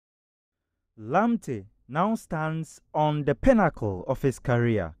Lamptey now stands on the pinnacle of his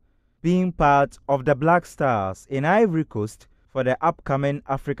career, being part of the Black Stars in Ivory Coast for the upcoming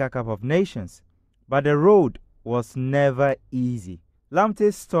Africa Cup of Nations. But the road was never easy.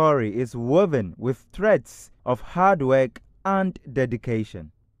 Lamptey's story is woven with threads of hard work and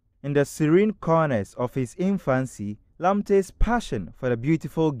dedication. In the serene corners of his infancy, Lamptey's passion for the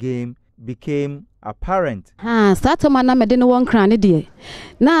beautiful game became apparent.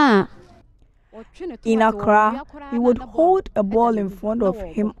 In Accra, he would hold a ball in front of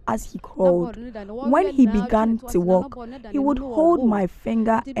him as he crawled. When he began to walk, he would hold my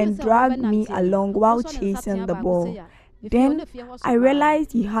finger and drag me along while chasing the ball. Then I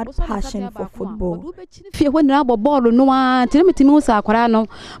realized he had passion for football.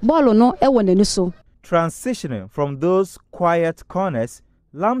 Transitioning from those quiet corners,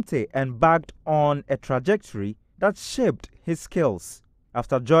 Lamptey embarked on a trajectory that shaped his skills.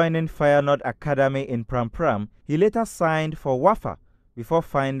 After joining Feyenoord Academy in Pram, he later signed for Wafa before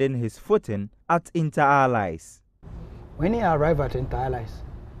finding his footing at Inter Allies. When he arrived at Inter Allies,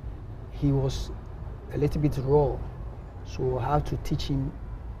 he was a little bit raw, so I had to teach him.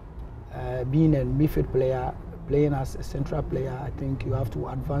 Being a midfield player, playing as a central player, I think you have to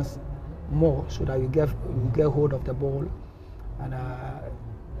advance more so that you get hold of the ball and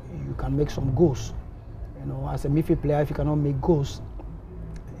you can make some goals. You know, as a midfield player, if you cannot make goals,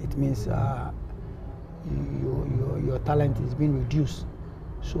 it means your talent is being reduced.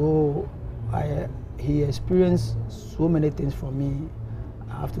 So he experienced so many things from me.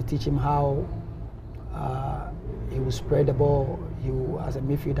 I have to teach him how he will spread the ball. As a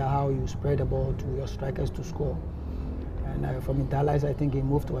midfielder, how you spread the ball to your strikers to score. And from Inter Allies, I think he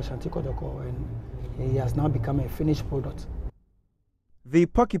moved to Asante Kotoko, and he has now become a finished product. The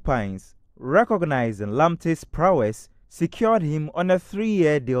Porcupines, recognizing Lamptey's prowess, secured him on a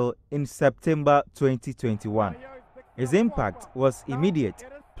 3-year deal in September 2021. His impact was immediate,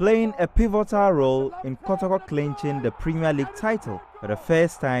 playing a pivotal role in Kotoko clinching the Premier League title for the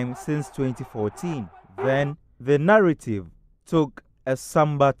first time since 2014. Then, the narrative took a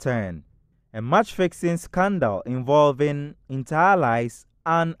somber turn. A match-fixing scandal involving Inter Allies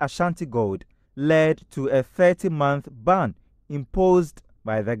and Ashanti Gold led to a 30-month ban imposed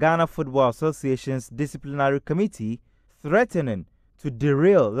by the Ghana Football Association's disciplinary committee, threatening to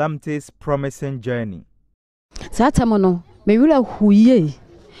derail Lamptey's promising journey. At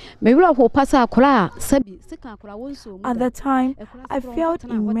the time, I felt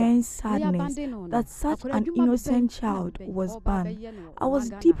immense sadness that such an innocent child was banned. I was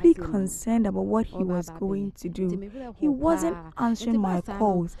deeply concerned about what he was going to do. He wasn't answering my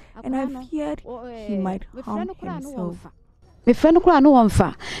calls, and I feared he might harm himself. He was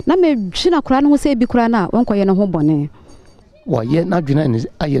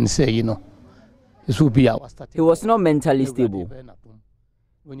not mentally stable.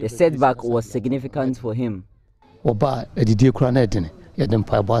 The setback was significant for him. You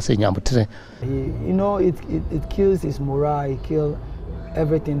know, it kills his morale, it kills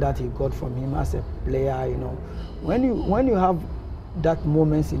everything that he got from him as a player. You know, when you have that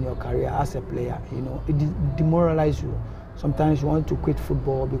moments in your career as a player, you know, it demoralizes you. Sometimes you want to quit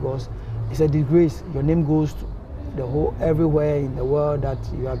football because it's a disgrace. Your name goes to everywhere in the world that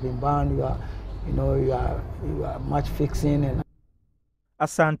you have been banned. You are match fixing. And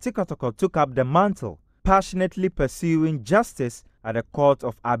Asante Kotoko took up the mantle, passionately pursuing justice at the Court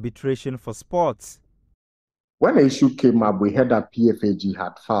of Arbitration for Sports. When the issue came up, we heard that PFAG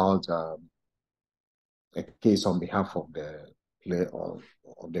had filed a case on behalf of the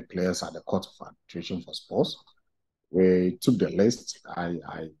players at the Court of Arbitration for Sports. We took the list. I,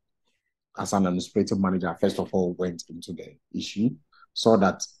 as an administrative manager, first of all, went into the issue, saw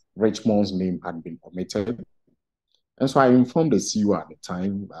that Richmond's name had been omitted. And so I informed the CEO at the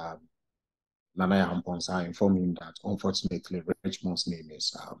time, Nana Hamponsa. I informed him that unfortunately Richmond's name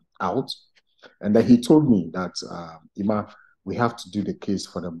is out. And then he told me that, Ima, we have to do the case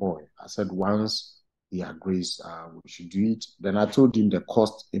for the boy. I said, once he agrees, we should do it. Then I told him the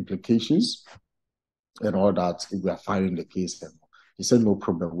cost implications and all that if we are filing the case. And he said, no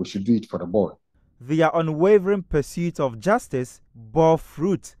problem, we should do it for the boy. Their unwavering pursuit of justice bore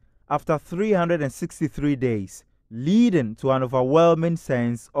fruit after 363 days, leading to an overwhelming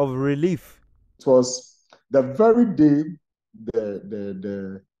sense of relief. It was the very day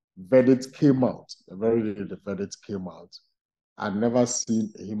the verdict came out. The very day the verdict came out, I'd never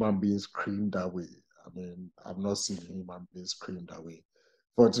seen a human being scream that way. I mean, I've not seen a human being scream that way.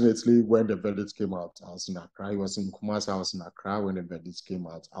 Fortunately, when the verdict came out, I was in Accra. He was in Kumasi. I was in Accra when the verdict came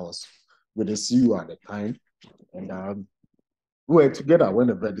out. I was with the CEO at the time, and We were together when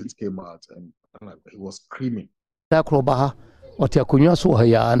the verdict came out, and he was screaming.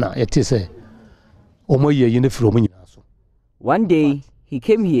 One day, he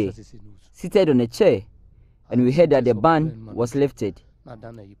came here, seated on a chair, and we heard that the ban was lifted.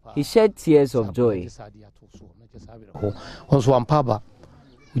 He shed tears of joy. To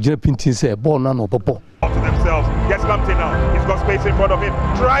themselves, gets Lamptey now. He's got space in front of him.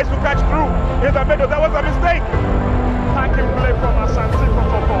 Tries to catch through in the middle. That was a mistake. Attacking play from Asante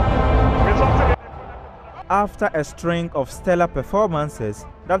Kotoko. After a string of stellar performances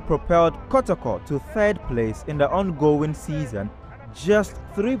that propelled Kotoko to third place in the ongoing season, just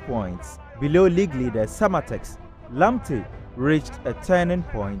 3 points below league leader Samatex, Lamptey reached a turning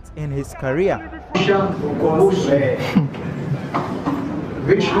point in his career.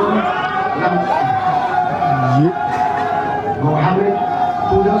 Richmond Lamptey. Mohammed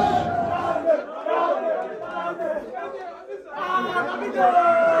Kudos.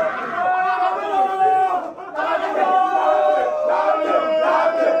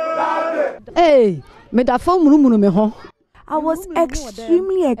 Hey, me da phone munu me ho. I was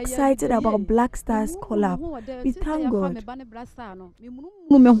extremely excited about Black Stars collab. We thank God. It's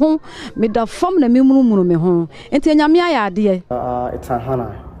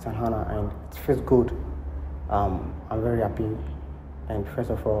an honor, and it feels good. I'm very happy. And first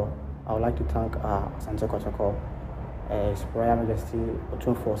of all, I would like to thank Asante Kotoko, His Royal Majesty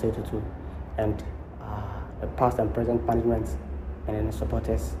Otunfo Setutu, and the past and present management, and then the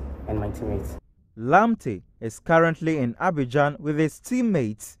supporters and my teammates. Lamptey is currently in Abidjan with his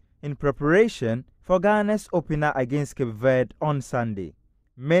teammates in preparation for Ghana's opener against Cape Verde on Sunday.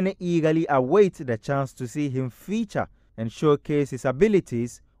 Many eagerly await the chance to see him feature and showcase his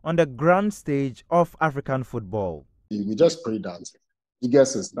abilities on the grand stage of African football. We just pray that he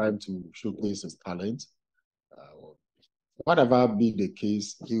gets his time to showcase his talent. Whatever be the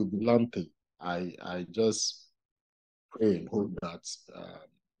case, he will be Lamptey. I just pray and hope that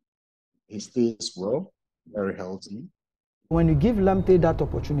he stays well, very healthy. When you give Lamptey that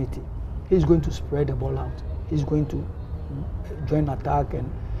opportunity, he's going to spread the ball out. He's going to join attack and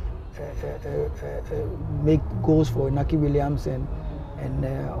make goals for Naki Williams and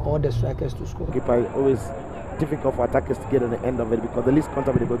all the strikers to score. Goalkeeper is always difficult for attackers to get on the end of it because the least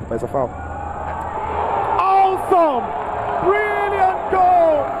contact with the goalkeeper is a foul. Awesome! Brilliant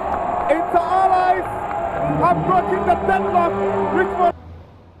goal! Inter Allies have broken the deadlock. Richmond.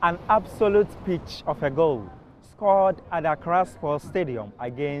 An absolute pitch of a goal scored at the Accra Sports Stadium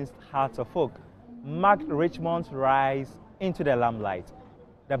against Hearts of Oak marked Richmond's rise into the limelight.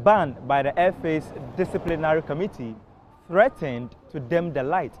 The ban by the FA's disciplinary committee threatened to dim the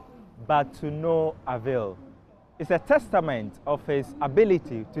light, but to no avail. It's a testament of his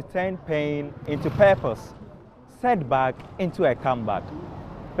ability to turn pain into purpose, setback into a comeback,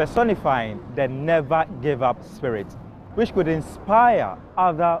 personifying the never give up spirit, which could inspire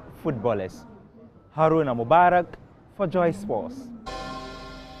other footballers. Haruna Mubarak for Joy Sports.